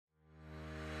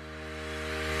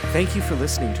Thank you for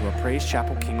listening to a Praise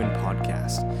Chapel Kingman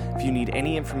podcast. If you need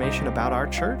any information about our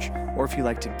church, or if you'd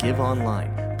like to give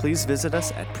online, please visit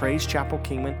us at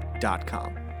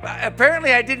praisechapelkingman.com.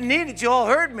 Apparently I didn't need it. You all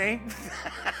heard me.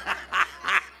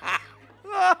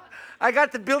 I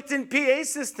got the built-in PA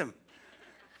system.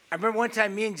 I remember one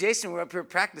time me and Jason were up here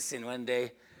practicing one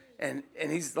day, and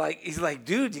he's like,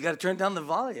 dude, you got to turn down the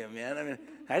volume, man. I mean,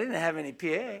 I didn't have any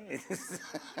PA.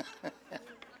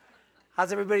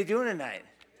 How's everybody doing tonight?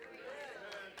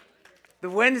 The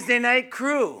Wednesday night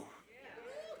crew.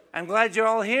 I'm glad you're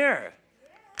all here.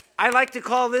 I like to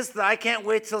call this the I can't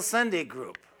wait till Sunday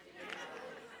group.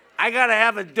 I got to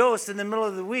have a dose in the middle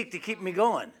of the week to keep me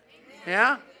going.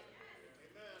 Yeah?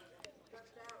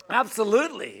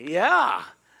 Absolutely, yeah.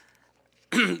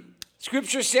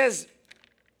 Scripture says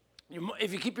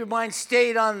if you keep your mind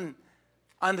stayed on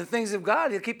the things of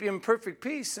God, He'll keep you in perfect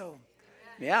peace. So,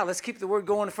 yeah, let's keep the word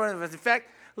going in front of us. In fact,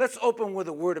 let's open with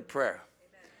a word of prayer.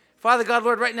 Father God,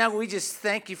 Lord, right now we just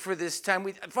thank you for this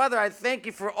time. Father, I thank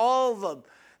you for all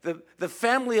the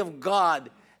family of God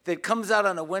that comes out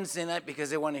on a Wednesday night because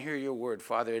they want to hear your word,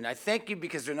 Father. And I thank you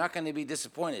because they're not going to be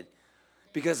disappointed,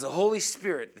 because the Holy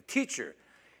Spirit, the teacher,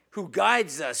 who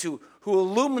guides us, who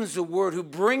illumines the word, who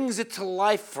brings it to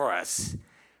life for us,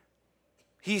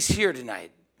 He's here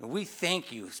tonight. And we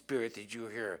thank you, Spirit, that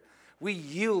you're here. We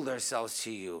yield ourselves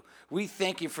to you. We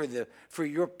thank you for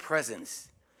your presence.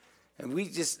 And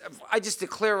I just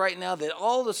declare right now that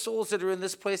all the souls that are in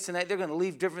this place tonight, they're going to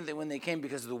leave different than when they came,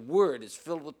 because the word is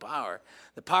filled with power.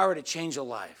 The power to change a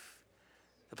life.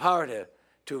 The power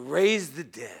to raise the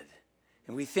dead.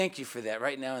 And we thank you for that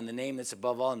right now in the name that's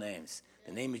above all names.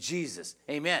 The name of Jesus.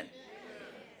 Amen.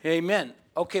 Amen.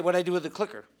 Okay, what do I do with the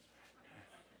clicker?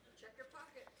 Check your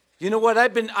pocket. You know what?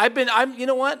 You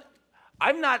know what?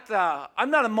 I'm not a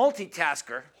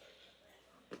multitasker.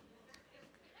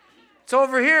 It's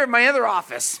over here in my other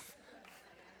office.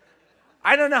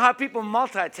 I don't know how people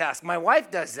multitask. My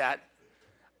wife does that.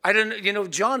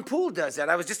 John Poole does that.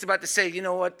 I was just about to say, you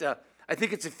know what? I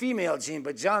think it's a female gene,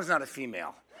 but John's not a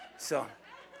female. So,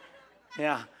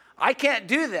 yeah. I can't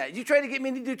do that. You try to get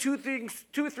me to do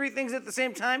two or three things at the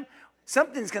same time,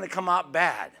 something's going to come out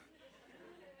bad.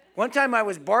 One time I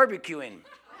was barbecuing.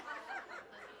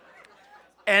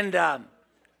 And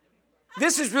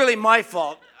this is really my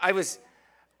fault. I was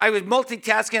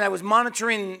multitasking. I was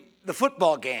monitoring the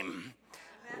football game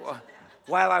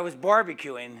while I was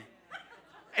barbecuing.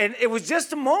 And it was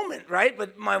just a moment, right?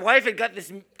 But my wife had got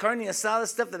this carne asada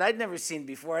stuff that I'd never seen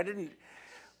before.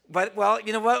 But, well,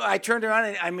 you know what? I turned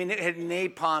around and, it had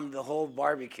napalmed the whole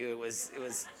barbecue. It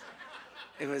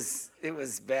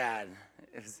was bad.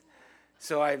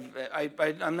 So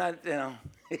I'm not,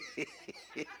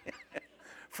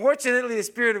 Fortunately, the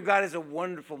Spirit of God is a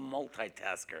wonderful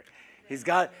multitasker. He's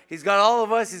got all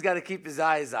of us. He's got to keep his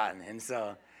eyes on, and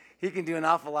so he can do an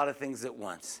awful lot of things at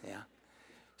once. Yeah.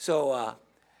 So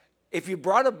if you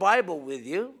brought a Bible with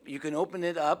you, you can open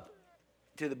it up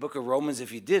to the book of Romans.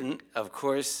 If you didn't, of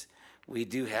course, we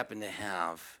do happen to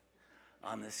have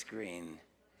on the screen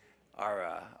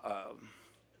our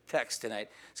text tonight.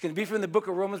 It's going to be from the book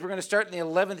of Romans. We're going to start in the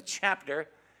 11th chapter.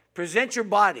 Present your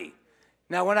body.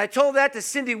 Now, when I told that to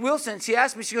Cindy Wilson, she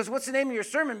asked me, she goes, what's the name of your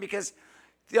sermon? Because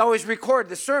they always record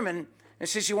the sermon, and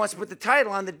she wants to put the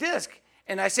title on the disc.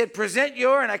 And I said, present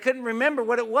your, and I couldn't remember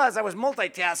what it was. I was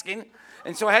multitasking,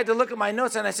 and so I had to look at my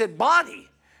notes, and I said, body.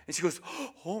 And she goes,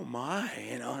 oh my,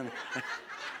 And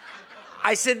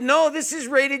I said, no, this is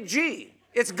rated G.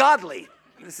 It's godly.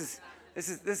 This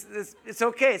it's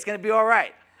okay. It's going to be all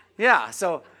right. Yeah,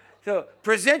 so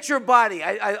present your body.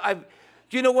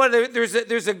 You know what?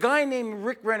 There's a guy named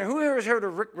Rick Renner. Who here has heard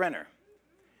of Rick Renner?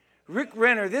 Rick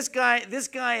Renner, this guy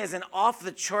is an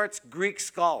off-the-charts Greek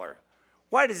scholar.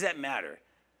 Why does that matter?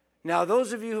 Now,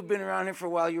 those of you who've been around here for a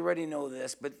while, you already know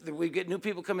this, but we get new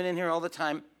people coming in here all the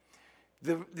time.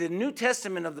 The New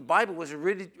Testament of the Bible was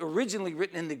originally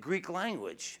written in the Greek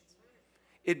language.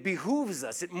 It behooves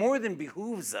us, it more than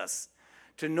behooves us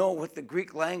to know what the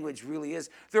Greek language really is.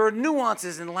 There are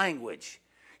nuances in language.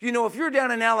 You know, if you're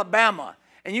down in Alabama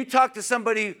and you talk to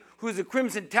somebody who's a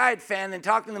Crimson Tide fan and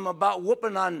talk to them about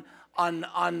whooping on I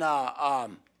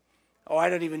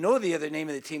don't even know the other name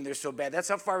of the team. They're so bad. That's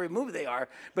how far removed they are.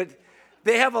 But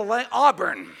they have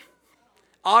Auburn.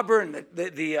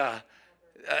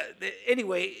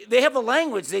 Anyway, they have a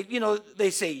language. They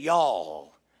say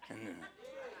y'all.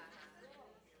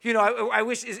 I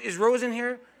wish, is Rose in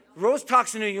here? Rose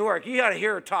talks in New York. You got to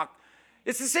hear her talk.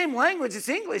 It's the same language. It's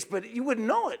English, but you wouldn't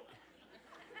know it.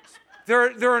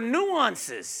 There are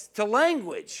nuances to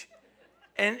language.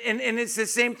 And it's the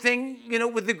same thing,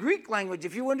 with the Greek language.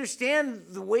 If you understand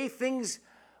the way things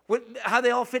how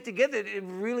they all fit together, it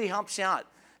really helps you out.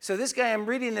 So this guy, I'm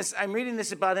reading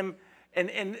this about him,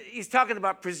 and he's talking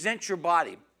about present your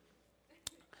body.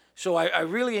 So I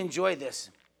really enjoy this.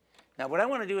 Now what I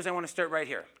want to do is I want to start right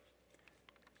here.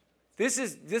 This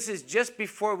is just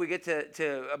before we get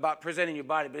to about presenting your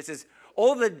body, but it says,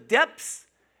 "Oh, the depths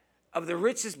of the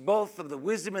riches both of the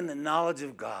wisdom and the knowledge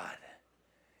of God."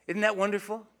 Isn't that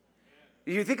wonderful?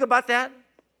 You think about that?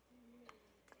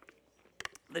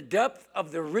 The depth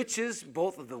of the riches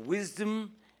both of the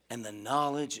wisdom and the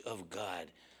knowledge of God.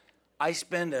 I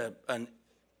spend a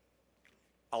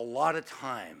lot of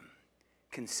time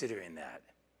considering that.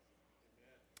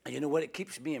 And you know what? It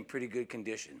keeps me in pretty good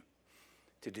condition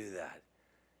to do that.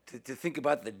 To think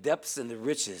about the depths and the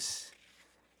riches.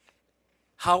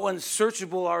 How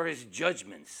unsearchable are his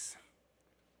judgments.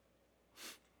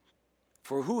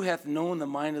 For who hath known the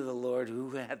mind of the Lord?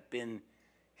 Who hath been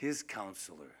his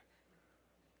counselor?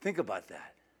 Think about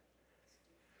that.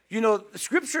 You know, the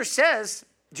scripture says,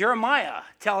 Jeremiah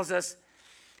tells us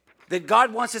that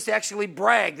God wants us to actually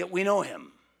brag that we know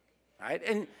him. Right?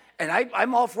 And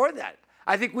I'm all for that.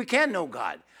 I think we can know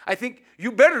God. I think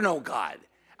you better know God.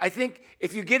 I think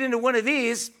if you get into one of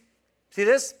these, see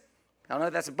this? I don't know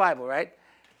if that's a Bible, right?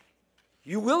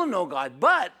 You will know God,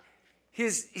 but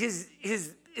his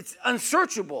it's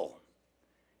unsearchable.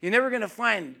 You're never going to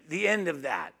find the end of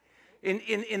that.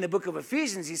 In the book of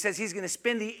Ephesians, he says he's going to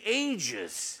spend the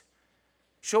ages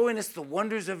showing us the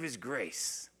wonders of his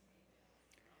grace.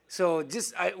 So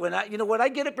when I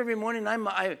get up every morning,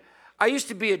 I used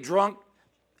to be a drunk.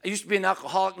 I used to be an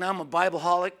alcoholic. Now I'm a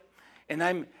Bible-holic, and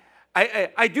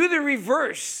I do the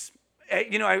reverse.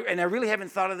 And I really haven't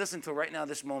thought of this until right now,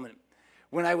 this moment.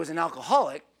 When I was an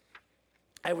alcoholic,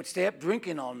 I would stay up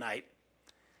drinking all night,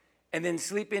 and then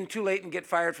sleep in too late and get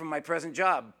fired from my present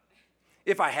job,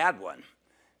 if I had one.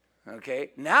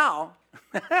 Okay, now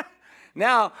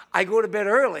I go to bed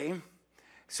early,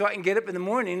 so I can get up in the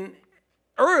morning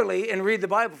early and read the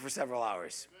Bible for several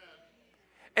hours.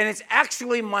 And it's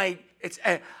actually I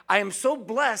am so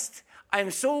blessed. I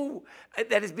am so,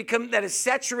 that has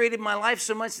saturated my life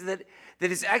so much that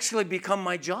it's actually become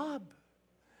my job.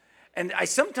 And I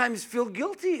sometimes feel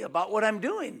guilty about what I'm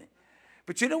doing.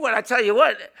 But you know what? I tell you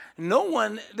what,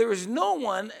 there is no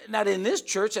one, not in this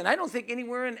church, and I don't think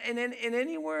anywhere in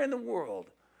anywhere in the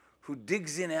world, who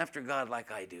digs in after God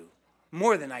like I do.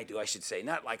 More than I do, I should say.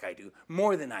 Not like I do.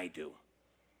 More than I do.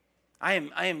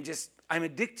 I'm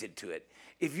addicted to it.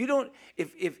 If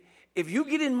you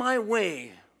get in my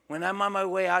way when I'm on my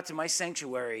way out to my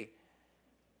sanctuary,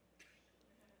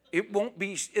 it'll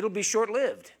be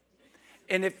short-lived.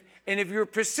 And if you're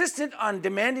persistent on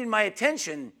demanding my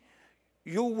attention,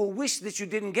 you will wish that you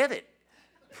didn't get it.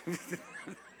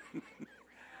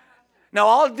 Now,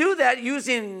 I'll do that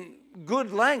using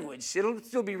good language. It'll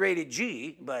still be rated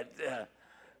G, but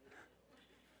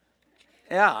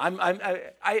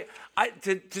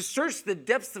to search the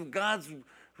depths of God's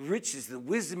riches, the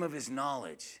wisdom of his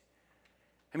knowledge.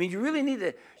 I mean, you really need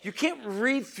to, you can't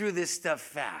read through this stuff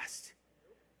fast.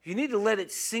 You need to let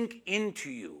it sink into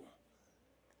you.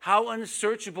 How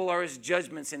unsearchable are his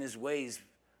judgments and his ways,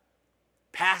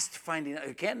 past finding out.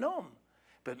 You can't know them.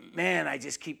 But man, I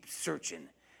just keep searching,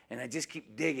 and I just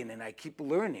keep digging, and I keep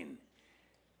learning.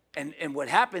 And what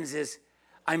happens is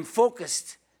I'm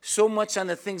focused so much on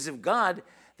the things of God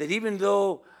that even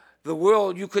though the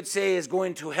world, you could say, is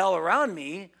going to hell around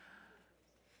me,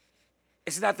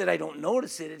 it's not that I don't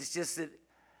notice it. It's just that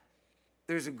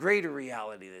there's a greater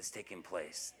reality that's taking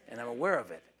place, and I'm aware of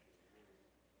it.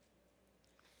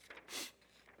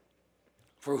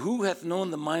 For who hath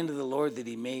known the mind of the Lord that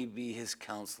he may be his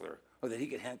counselor, or that he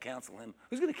could counsel him?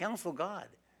 Who's going to counsel God?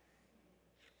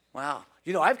 Wow.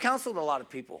 You know, I've counseled a lot of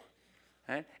people,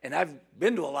 right? And I've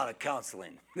been to a lot of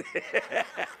counseling.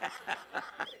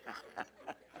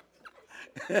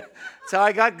 That's how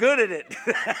I got good at it.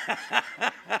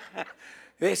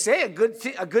 They say a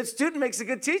good student makes a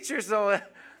good teacher. So,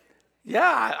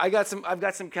 I've got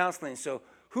some counseling. So,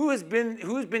 who's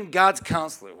been God's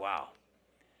counselor? Wow.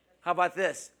 How about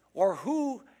this? Or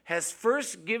who has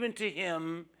first given to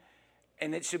him,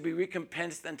 and it should be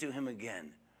recompensed unto him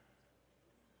again?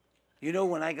 You know,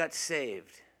 when I got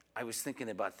saved, I was thinking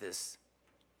about this.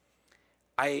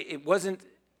 It wasn't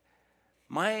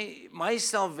my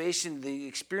salvation, the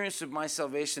experience of my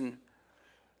salvation.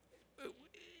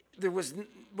 There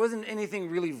wasn't anything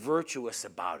really virtuous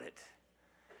about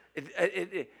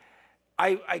it.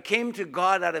 I came to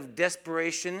God out of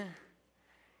desperation.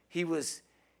 He was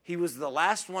the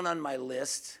last one on my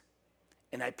list,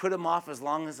 and I put him off as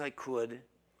long as I could.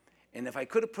 And if I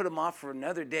could have put him off for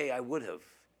another day, I would have.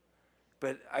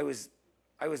 But I was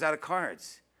out of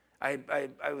cards. I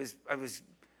was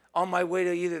on my way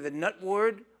to either the nut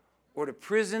ward or to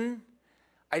prison.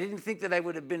 I didn't think that I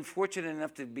would have been fortunate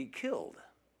enough to be killed.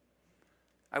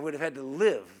 I would have had to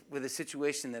live with the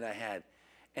situation that I had.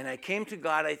 And I came to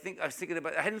God. I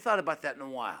hadn't thought about that in a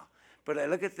while. But I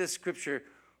look at this scripture,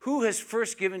 who has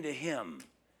first given to him,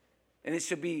 and it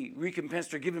shall be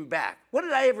recompensed or given back. What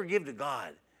did I ever give to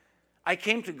God? I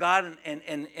came to God and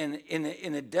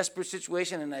in a desperate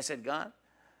situation, and I said, God,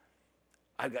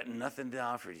 I've got nothing to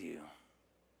offer to you.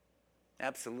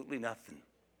 Absolutely nothing.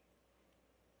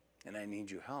 And I need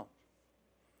your help.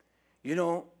 You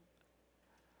know,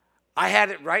 I had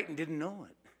it right and didn't know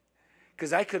it.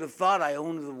 Because I could have thought I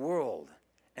owned the world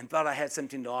and thought I had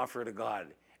something to offer to God,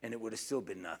 and it would have still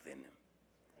been nothing.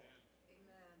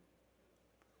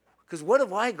 Because what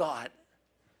have I got?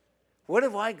 What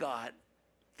have I got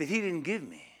that he didn't give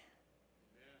me?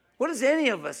 What has any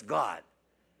of us got?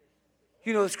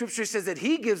 You know, the scripture says that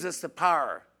he gives us the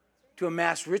power to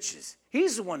amass riches.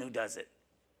 He's the one who does it.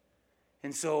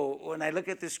 And so when I look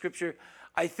at this scripture,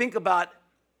 I think about,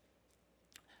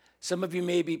 some of you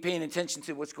may be paying attention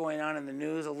to what's going on in the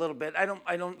news a little bit. I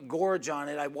don't gorge on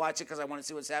it. I watch it because I want to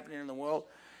see what's happening in the world.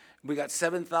 We got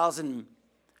 7,000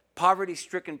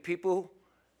 poverty-stricken people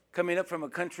coming up from a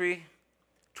country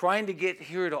trying to get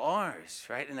here to ours,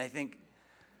 right? And I think,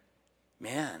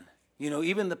 man, you know,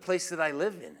 even the place that I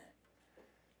live in,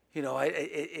 you know,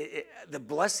 the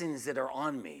blessings that are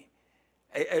on me,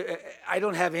 I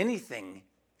don't have anything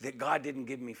that God didn't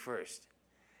give me first.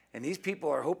 And these people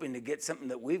are hoping to get something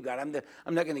that we've got. I'm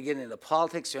not going to get into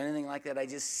politics or anything like that. I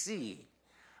see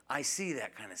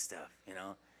that kind of stuff, you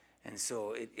know. And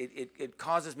so it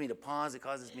causes me to pause. It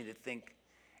causes me to think.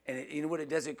 And you know what it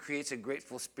does? It creates a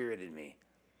grateful spirit in me.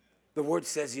 The word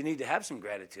says you need to have some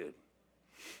gratitude.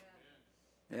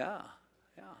 Yeah.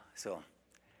 So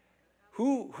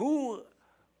who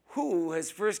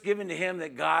has first given to him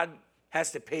that God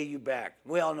has to pay you back?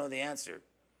 We all know the answer.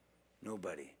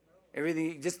 Nobody.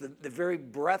 Everything, just the very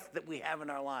breath that we have in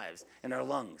our lives, in our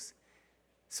lungs.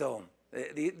 So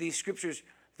these scriptures,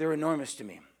 they're enormous to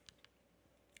me.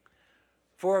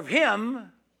 For of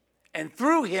him, and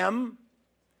through him,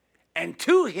 and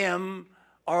to him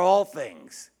are all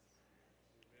things.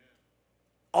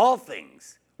 All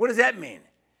things. What does that mean?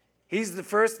 He's the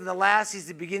first and the last. He's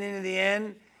the beginning and the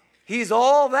end. He's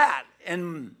all that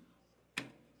and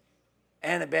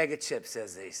a bag of chips,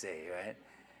 as they say, right?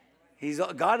 He's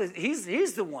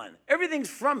the one. Everything's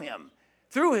from him,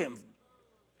 through him,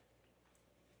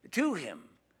 to him.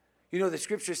 You know, the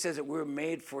scripture says that we're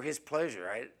made for his pleasure,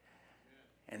 right?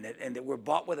 And that we're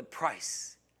bought with a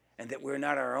price, and that we're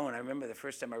not our own. I remember the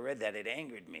first time I read that, it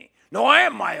angered me. No, I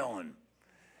am my own.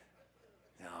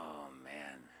 Oh,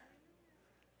 man.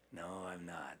 No, I'm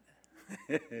not.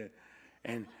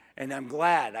 and I'm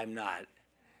glad I'm not.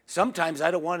 Sometimes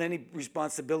I don't want any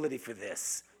responsibility for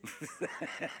this.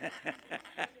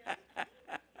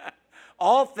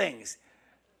 All things.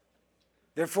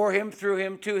 They're for him, through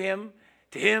him, to him.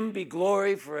 To him be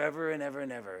glory forever and ever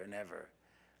and ever and ever.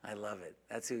 I love it.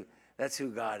 That's who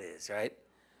God is, right?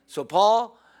 So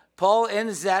Paul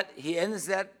ends that. He ends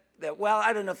that. Well,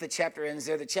 I don't know if the chapter ends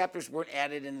there. The chapters weren't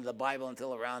added into the Bible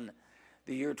until around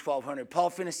the year 1200. Paul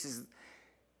finishes.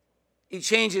 He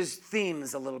changes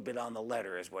themes a little bit on the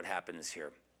letter, is what happens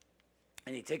here.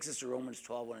 And he takes us to Romans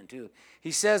 12, 1 and 2.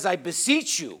 He says, I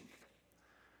beseech you,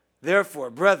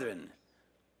 therefore, brethren.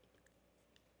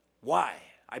 Why?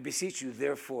 I beseech you,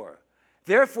 therefore.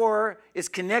 Therefore is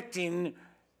connecting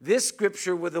this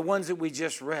scripture with the ones that we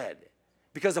just read.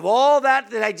 Because of all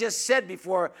that I just said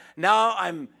before, now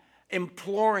I'm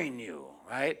imploring you,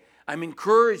 right? I'm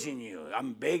encouraging you.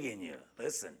 I'm begging you.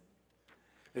 Listen,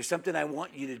 there's something I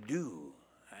want you to do,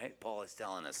 right? Paul is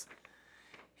telling us.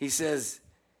 He says,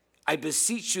 I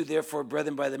beseech you, therefore,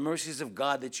 brethren, by the mercies of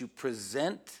God, that you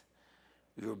present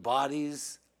your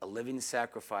bodies a living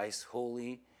sacrifice,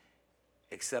 holy,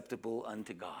 acceptable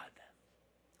unto God,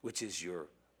 which is your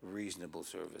reasonable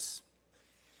service.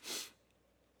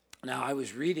 Now, I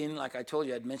was reading, like I told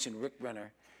you, I'd mentioned Rick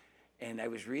Renner, and I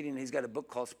was reading, he's got a book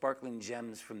called Sparkling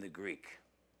Gems from the Greek.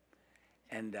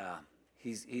 And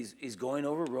he's going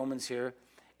over Romans here,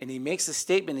 and he makes a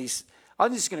statement.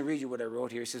 I'm just going to read you what I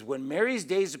wrote here. He says, when Mary's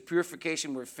days of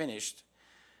purification were finished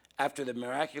after the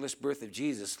miraculous birth of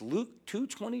Jesus, Luke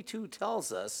 2:22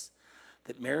 tells us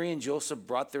that Mary and Joseph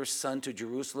brought their son to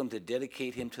Jerusalem to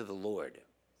dedicate him to the Lord.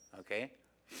 Okay?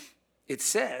 It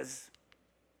says,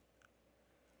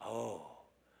 oh,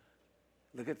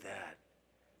 look at that.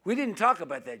 We didn't talk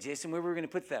about that, Jason, where we were going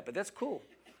to put that, but that's cool.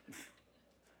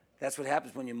 That's what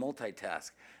happens when you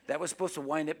multitask. That was supposed to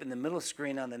wind up in the middle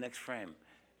screen on the next frame,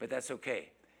 but that's okay.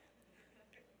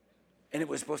 And it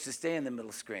was supposed to stay in the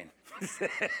middle screen.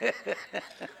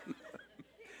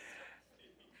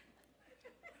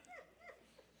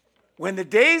 When the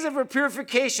days of her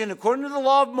purification, according to the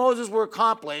law of Moses, were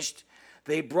accomplished,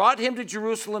 they brought him to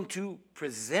Jerusalem to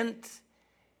present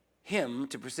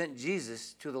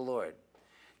Jesus to the Lord.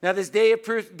 Now, this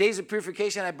days of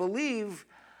purification,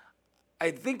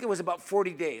 I think it was about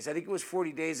 40 days. I think it was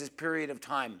 40 days, this period of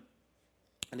time.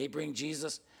 And they bring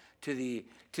Jesus to the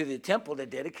temple to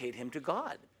dedicate him to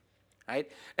God,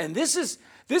 right? And this is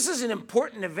an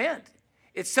important event.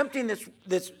 It's something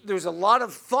there's a lot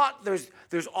of thought.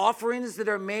 There's offerings that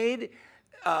are made.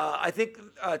 I think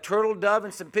a turtle dove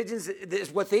and some pigeons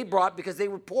is what they brought because they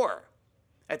were poor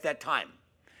at that time.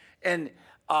 And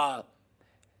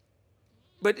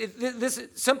this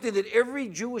is something that every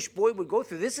Jewish boy would go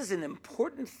through. This is an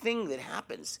important thing that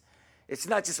happens. It's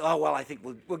not just, I think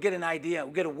we'll get an idea,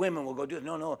 we'll get a whim and we'll go do it.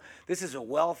 No. This is a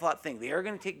well-thought thing. They are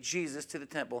going to take Jesus to the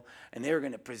temple and they are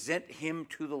going to present him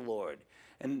to the Lord.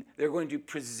 And they're going to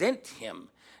present him.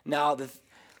 Now,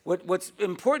 what's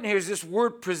important here is this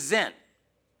word present.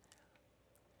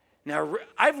 Now,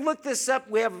 I've looked this up.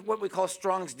 We have what we call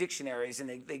Strong's dictionaries, and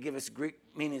they give us Greek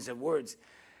meanings of words.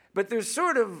 But they're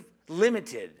sort of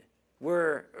limited,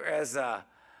 whereas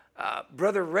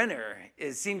Brother Renner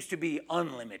seems to be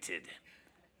unlimited.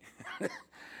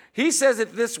 He says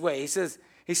it this way. He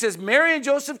says, Mary and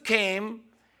Joseph came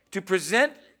to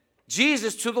present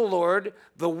Jesus to the Lord.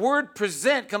 The word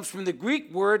present comes from the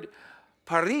Greek word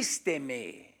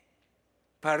paristeme.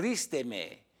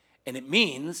 Paristeme. And it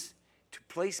means to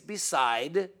place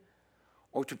beside,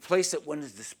 or to place at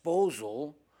one's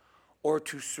disposal, or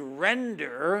to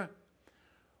surrender,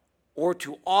 or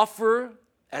to offer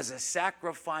as a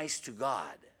sacrifice to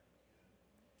God.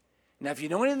 Now, if you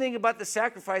know anything about the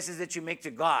sacrifices that you make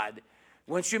to God,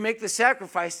 once you make the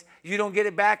sacrifice, you don't get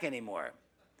it back anymore.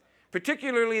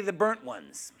 Particularly the burnt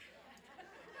ones.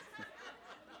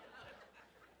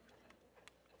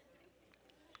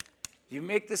 You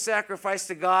make the sacrifice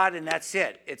to God and that's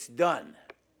it. It's done.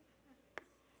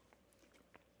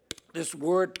 This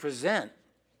word present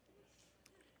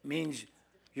means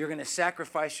you're going to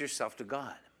sacrifice yourself to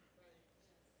God.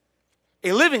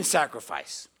 A living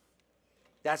sacrifice.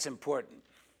 That's important.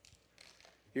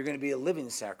 You're going to be a living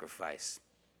sacrifice.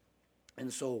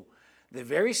 And so the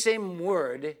very same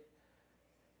word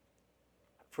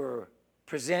for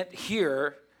present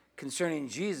here concerning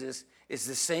Jesus is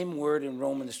the same word in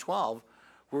Romans 12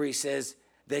 where he says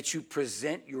that you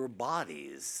present your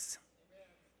bodies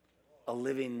a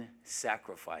living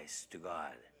sacrifice to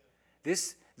God.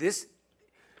 This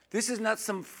is not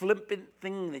some flippant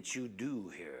thing that you do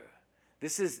here.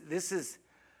 This is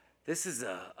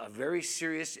a very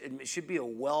serious, it should be a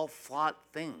well-thought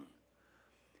thing.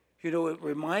 You know, it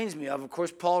reminds me of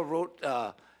course, Paul wrote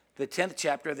the 10th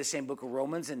chapter of the same book of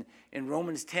Romans, and in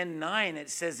Romans 10:9, it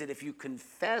says that if you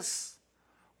confess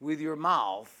with your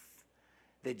mouth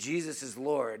that Jesus is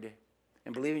Lord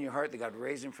and believe in your heart that God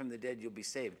raised him from the dead, you'll be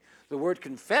saved. The word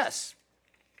confess,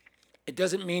 it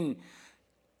doesn't mean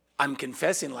I'm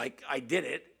confessing like I did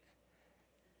it.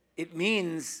 It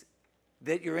means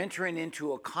that you're entering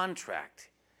into a contract.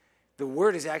 The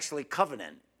word is actually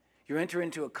covenant. You're entering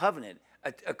into a covenant,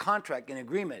 a contract, an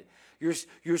agreement.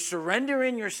 You're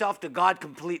surrendering yourself to God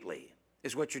completely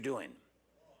is what you're doing.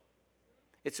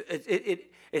 It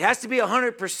has to be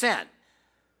 100%.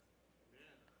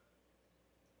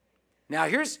 Now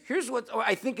here's what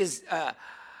I think is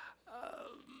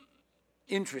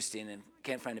interesting, and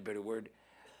can't find a better word.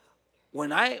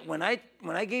 When I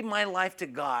gave my life to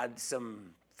God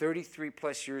some 33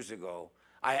 plus years ago,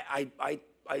 it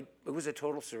was a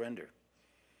total surrender.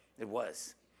 It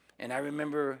was, and I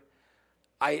remember,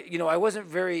 I wasn't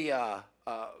very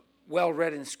well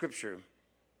read in Scripture,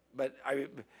 but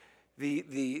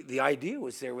the idea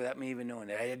was there without me even knowing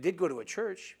it. I did go to a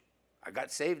church. I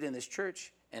got saved in this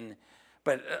church,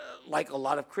 but like a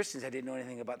lot of Christians, I didn't know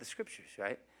anything about the Scriptures,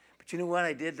 right? But you know what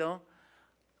I did though?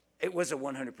 It was a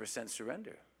 100%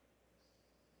 surrender.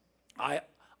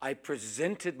 I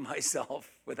presented myself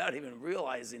without even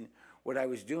realizing what I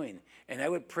was doing. And I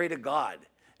would pray to God.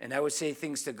 And I would say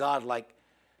things to God like,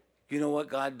 you know what,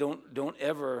 God, don't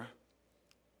ever...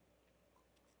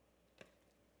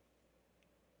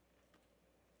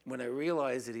 When I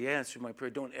realized that he answered my prayer,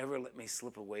 don't ever let me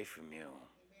slip away from you. Amen.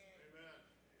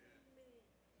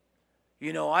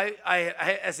 You know, I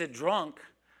as a drunk,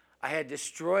 I had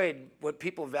destroyed what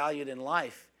people valued in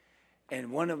life.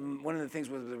 And one of the things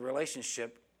was the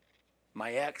relationship,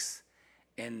 my ex,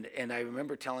 and I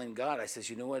remember telling God, I says,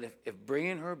 you know what, if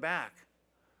bringing her back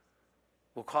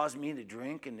will cause me to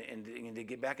drink and to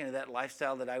get back into that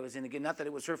lifestyle that I was in again. Not that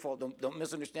it was her fault. Don't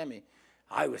misunderstand me.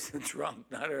 I was drunk,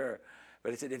 not her.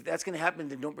 But I said, if that's going to happen,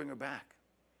 then don't bring her back.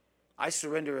 I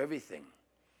surrender everything.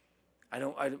 I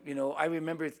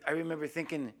remember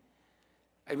thinking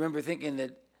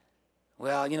that,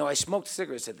 well, I smoked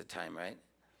cigarettes at the time, right?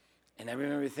 And I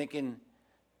remember thinking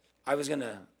I was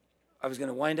gonna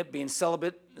wind up being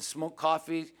celibate, smoke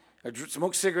coffee, or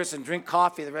smoke cigarettes and drink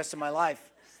coffee the rest of my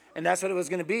life. And that's what it was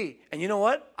going to be. And you know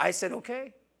what? I said,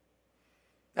 okay,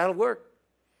 that'll work.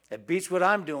 It beats what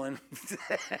I'm doing.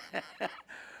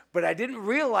 But I didn't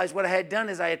realize what I had done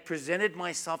is I had presented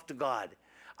myself to God.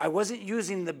 I wasn't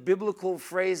using the biblical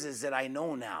phrases that I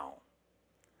know now.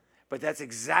 But that's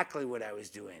exactly what I was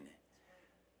doing.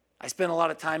 I spent a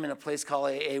lot of time in a place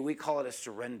called AA. We call it a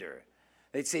surrender.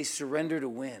 They'd say surrender to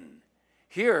win.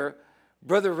 Here,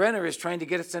 Brother Renner is trying to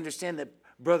get us to understand that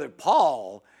Brother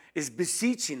Paul is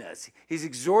beseeching us. He's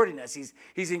exhorting us.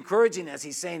 He's encouraging us.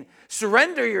 He's saying,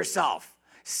 surrender yourself.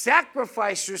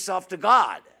 Sacrifice yourself to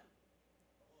God.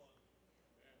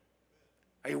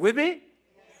 Are you with me?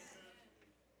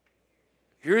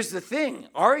 Here's the thing.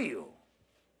 Are you?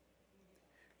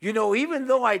 Even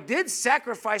though I did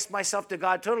sacrifice myself to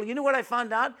God totally, you know what I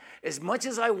found out? As much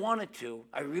as I wanted to,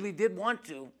 I really did want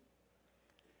to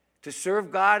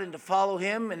serve God and to follow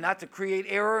Him and not to create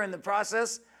error in the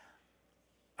process,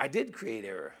 I did create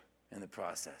error in the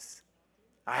process.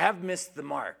 I have missed the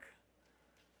mark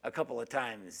a couple of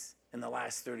times in the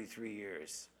last 33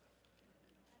 years.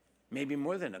 Maybe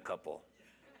more than a couple.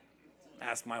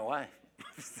 Ask my wife.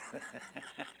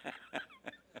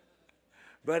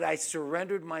 But I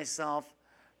surrendered myself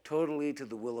totally to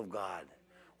the will of God.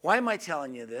 Why am I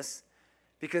telling you this?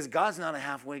 Because God's not a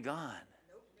halfway God.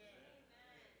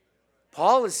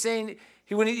 Paul is saying,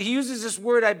 when he uses this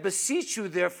word, I beseech you,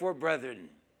 therefore, brethren.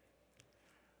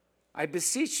 I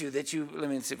beseech you that you, let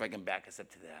me see if I can back us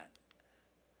up to that.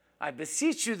 I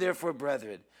beseech you, therefore,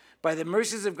 brethren, by the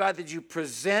mercies of God, that you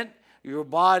present your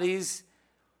bodies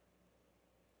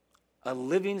a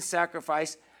living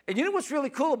sacrifice. And you know what's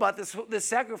really cool about this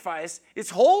sacrifice?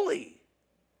 It's holy.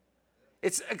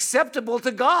 It's acceptable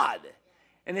to God.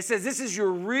 And it says this is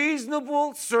your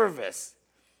reasonable service.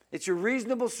 It's your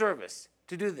reasonable service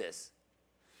to do this.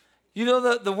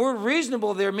 The word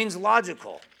reasonable there means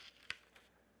logical.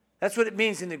 That's what it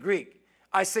means in the Greek.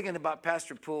 I was thinking about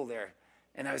Pastor Poole there,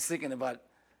 and I was thinking about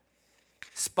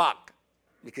Spock,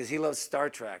 because he loves Star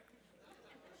Trek.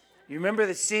 You remember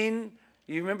the scene?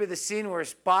 Where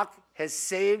Spock has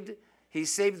saved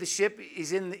the ship.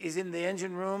 He's in the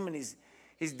engine room, and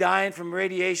he's dying from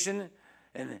radiation,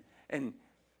 and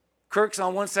Kirk's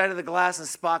on one side of the glass and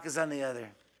Spock is on the other.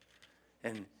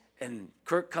 And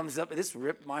Kirk comes up, and this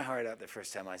ripped my heart out the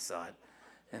first time I saw it.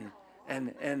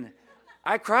 And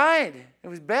I cried. It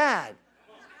was bad.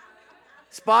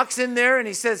 Spock's in there, and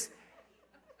he says,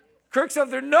 Kirk's up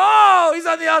there, no! He's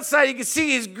on the outside. You can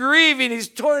see he's grieving. He's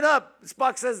torn up.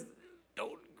 Spock says,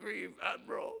 don't grieve,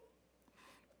 Admiral.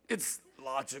 It's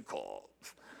logical.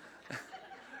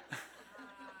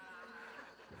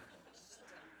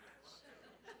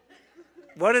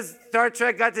 What has Star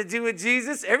Trek got to do with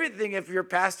Jesus? Everything if your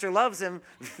pastor loves him.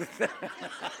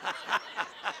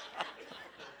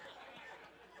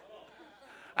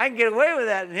 I can get away with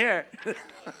that in here.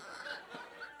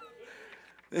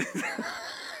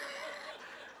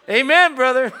 Amen,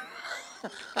 brother.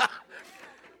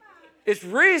 It's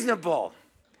reasonable.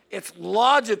 It's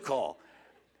logical.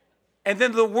 And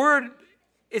then the word,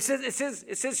 it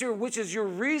says here, which is your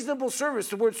reasonable service.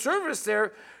 The word service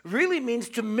there really means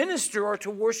to minister or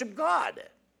to worship God.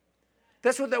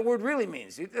 That's what that word really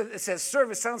means. It says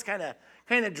service. Sounds kind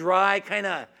of dry, kind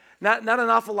of not an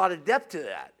awful lot of depth to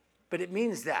that. But it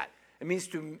means that. It means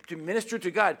to minister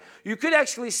to God. You could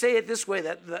actually say it this way,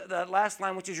 that last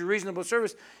line, which is your reasonable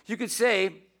service. You could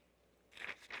say,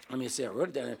 let me see, I wrote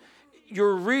it down here.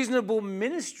 Your reasonable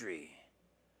ministry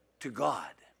to God.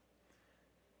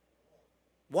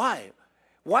 Why?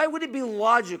 Why would it be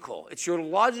logical? It's your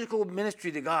logical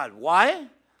ministry to God. Why?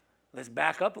 Let's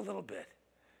back up a little bit.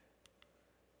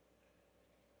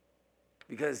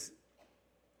 Because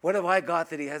what have I got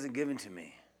that He hasn't given to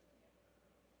me?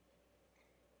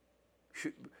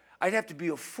 I'd have to be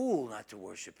a fool not to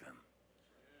worship Him.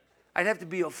 I'd have to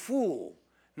be a fool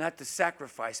not to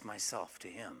sacrifice myself to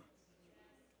Him.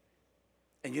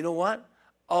 And you know what?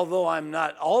 Although I'm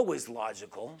not always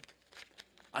logical,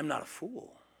 I'm not a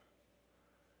fool.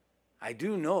 I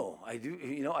do know.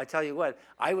 I tell you what,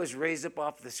 I was raised up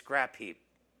off the scrap heap.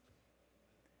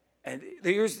 And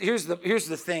here's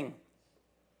the thing.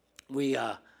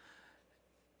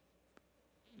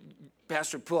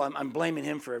 Pastor Poole, I'm blaming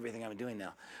him for everything I'm doing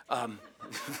now.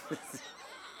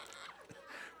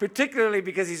 Particularly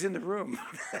because he's in the room.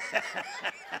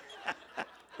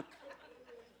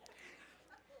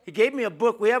 He gave me a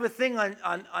book. We have a thing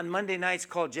on Monday nights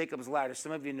called Jacob's Ladder.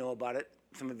 Some of you know about it.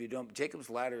 Some of you don't. Jacob's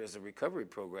Ladder is a recovery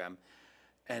program.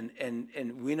 And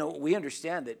we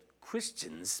understand that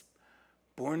Christians,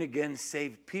 born again,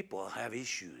 saved people have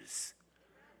issues,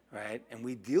 right? And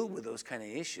we deal with those kind of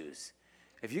issues.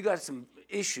 If you got some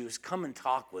issues, come and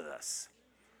talk with us.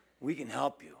 We can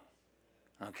help you,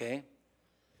 okay?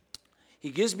 He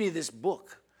gives me this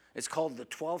book. It's called The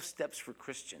 12 Steps for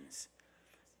Christians.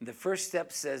 And the first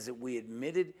step says that we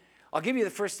admitted. I'll give you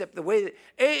the first step. The way that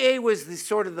AA was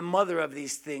sort of the mother of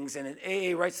these things, and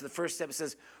AA writes the first step. It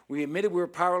says, we admitted we were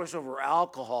powerless over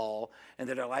alcohol and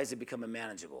that our lives had become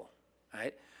unmanageable,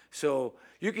 right? So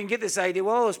you can get this idea,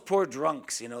 well, those poor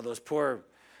drunks,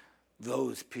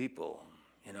 those people,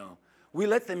 We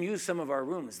let them use some of our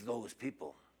rooms, those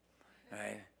people,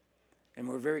 right? And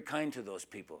we're very kind to those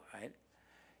people, right?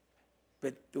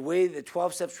 But the way the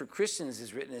 12 Steps for Christians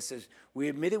is written, it says, we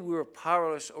admitted we were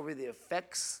powerless over the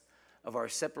effects of our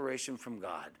separation from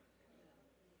God.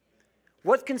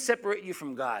 What can separate you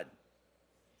from God?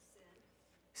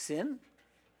 Sin?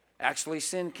 Actually,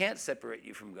 sin can't separate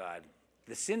you from God.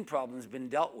 The sin problem's been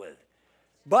dealt with.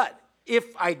 But if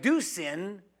I do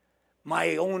sin,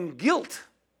 my own guilt,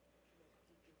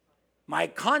 my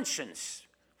conscience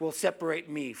will separate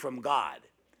me from God.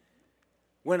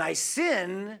 When I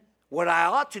sin, what I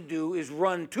ought to do is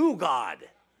run to God.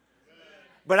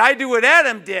 But I do what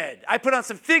Adam did. I put on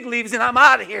some fig leaves and I'm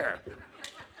out of here.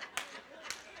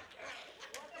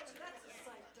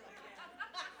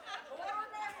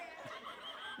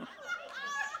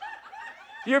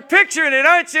 You're picturing it,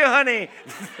 aren't you, honey?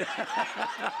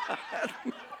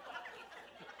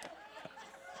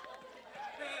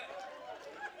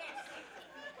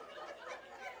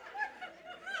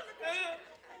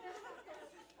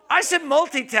 I should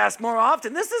multitask more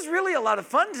often. This is really a lot of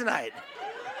fun tonight.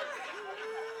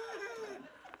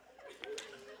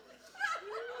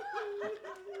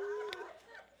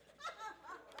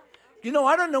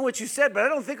 I don't know what you said, but I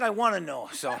don't think I want to know,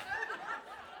 so.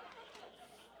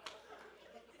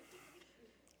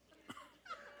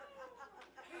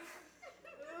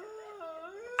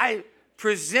 I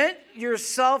present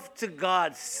yourself to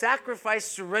God. Sacrifice,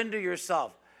 surrender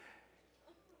yourself.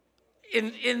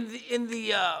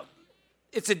 It's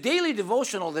a daily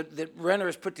devotional that Renner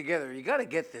has put together. You got to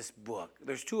get this book.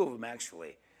 There's 2 of them,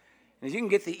 actually. And you can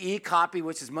get the e-copy,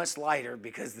 which is much lighter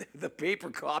because the paper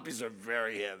copies are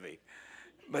very heavy.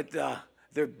 But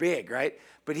they're big, right?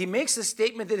 But he makes a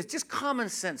statement that it's just common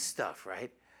sense stuff,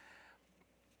 right?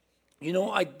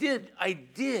 I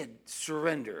did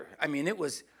surrender. I mean,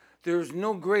 there's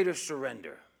no greater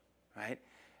surrender, right?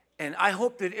 And I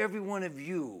hope that every one of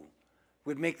you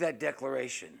would make that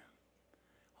declaration.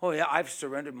 Oh yeah, I've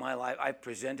surrendered my life. I've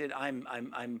presented.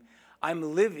 I'm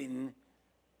living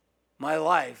my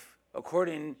life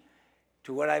according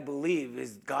to what I believe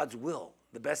is God's will,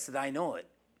 the best that I know it.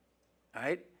 All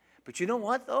right? But you know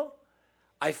what, though?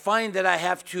 I find that I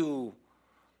have to,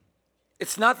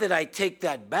 it's not that I take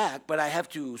that back, but I have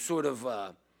to sort of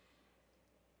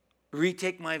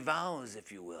retake my vows,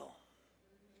 if you will.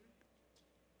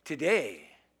 Today,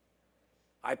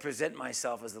 I present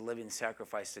myself as a living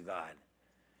sacrifice to God.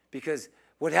 Because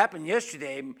what happened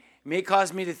yesterday may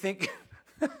cause me to think,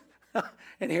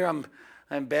 and here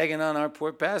I'm bagging on our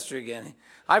poor pastor again.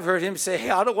 I've heard him say, hey,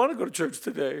 I don't want to go to church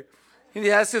today. And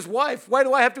he asked his wife, why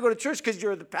do I have to go to church? Because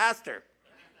you're the pastor.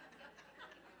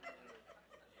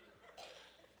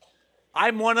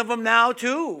 I'm one of them now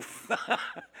too.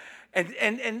 and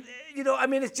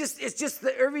it's just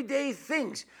the everyday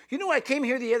things. I came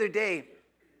here the other day.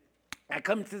 I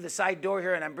come through the side door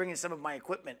here and I'm bringing some of my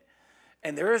equipment.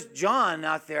 And there's John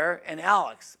out there and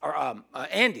Alex, or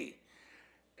Andy.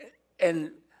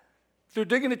 And they're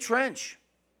digging a trench.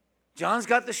 John's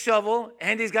got the shovel,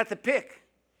 Andy's got the pick.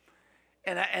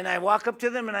 And I walk up to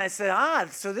them and I say,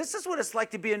 so this is what it's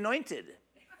like to be anointed.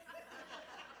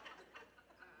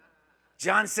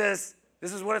 John says,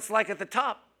 this is what it's like at the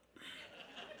top.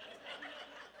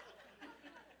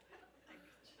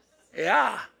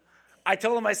 Yeah. I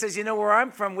told him, I says, where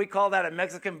I'm from, we call that a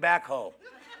Mexican backhoe.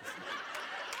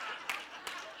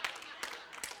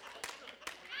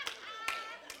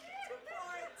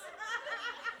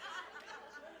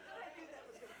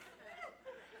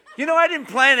 I didn't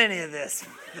plan any of this.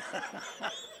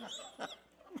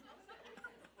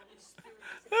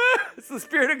 It's the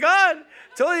Spirit of God.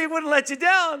 Told you he wouldn't let you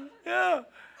down. Yeah.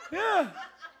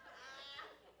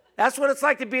 That's what it's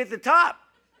like to be at the top.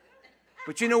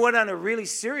 But you know what? On a really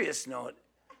serious note,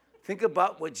 think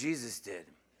about what Jesus did.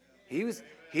 He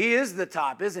is the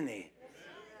top, isn't he?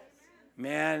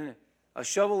 Man, a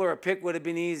shovel or a pick would have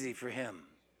been easy for him.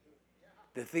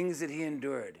 The things that he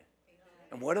endured.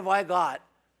 And what have I got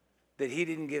that he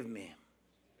didn't give me?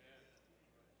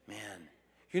 Man,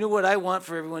 you know what I want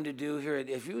for everyone to do here?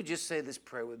 If you would just say this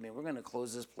prayer with me, we're going to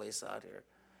close this place out here.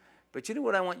 But you know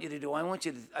what I want you to do? I want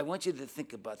you to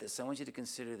think about this. I want you to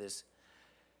consider this.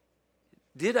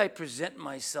 Did I present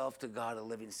myself to God a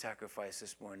living sacrifice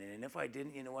this morning? And if I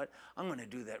didn't, you know what? I'm going to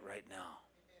do that right now.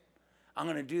 I'm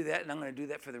going to do that, and I'm going to do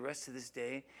that for the rest of this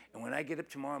day. And when I get up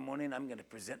tomorrow morning, I'm going to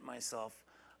present myself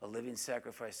a living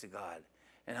sacrifice to God.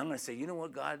 And I'm going to say, you know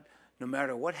what, God? No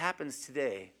matter what happens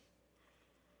today,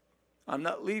 I'm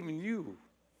not leaving you.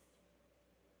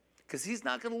 Because he's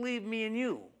not going to leave me and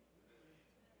you.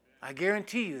 I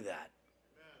guarantee you that.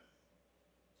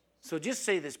 So just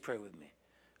say this prayer with me.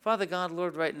 Father God,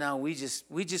 Lord, right now, we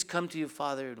just come to you,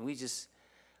 Father, and we just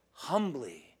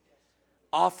humbly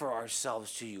offer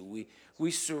ourselves to you. We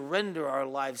surrender our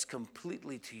lives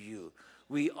completely to you.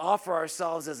 We offer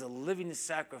ourselves as a living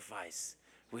sacrifice.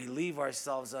 We leave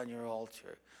ourselves on your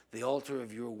altar, the altar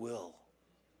of your will.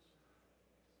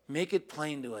 Make it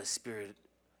plain to us, Spirit,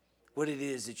 what it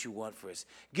is that you want for us.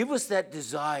 Give us that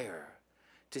desire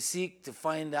to seek, to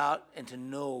find out, and to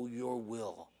know your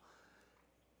will.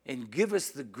 And give us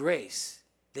the grace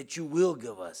that you will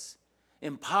give us.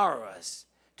 Empower us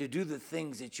to do the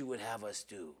things that you would have us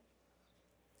do.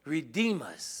 Redeem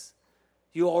us.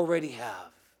 You already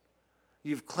have.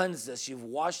 You've cleansed us. You've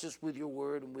washed us with your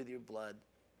word and with your blood.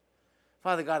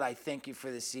 Father God, I thank you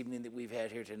for this evening that we've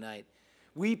had here tonight.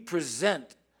 We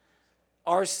present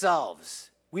ourselves.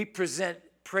 We present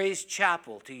Praise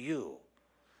Chapel to you,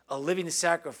 a living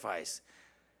sacrifice.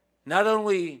 Not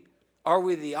only are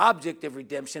we the object of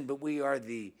redemption, but we are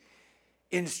the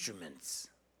instruments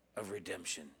of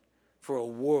redemption for a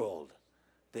world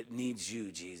that needs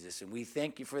you, Jesus. And we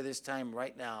thank you for this time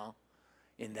right now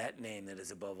in that name that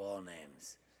is above all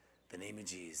names, the name of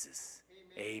Jesus.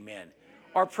 Amen.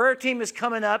 Our prayer team is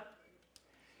coming up.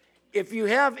 If you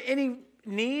have any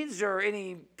needs or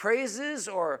any praises,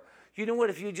 or you know what,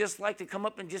 if you just like to come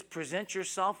up and just present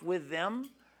yourself with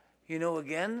them, you know,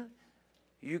 again,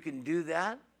 you can do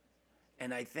that.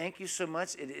 And I thank you so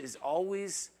much. It is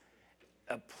always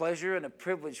a pleasure and a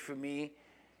privilege for me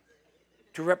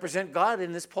to represent God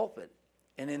in this pulpit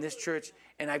and in this church.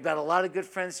 And I've got a lot of good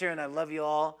friends here, and I love you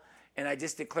all. And I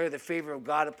just declare the favor of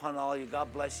God upon all of you.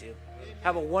 God bless you.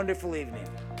 Have a wonderful evening.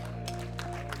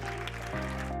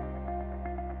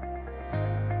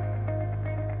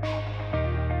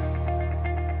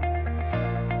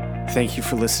 Thank you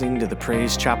for listening to the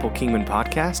Praise Chapel Kingman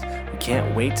podcast. We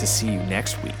can't wait to see you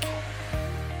next week.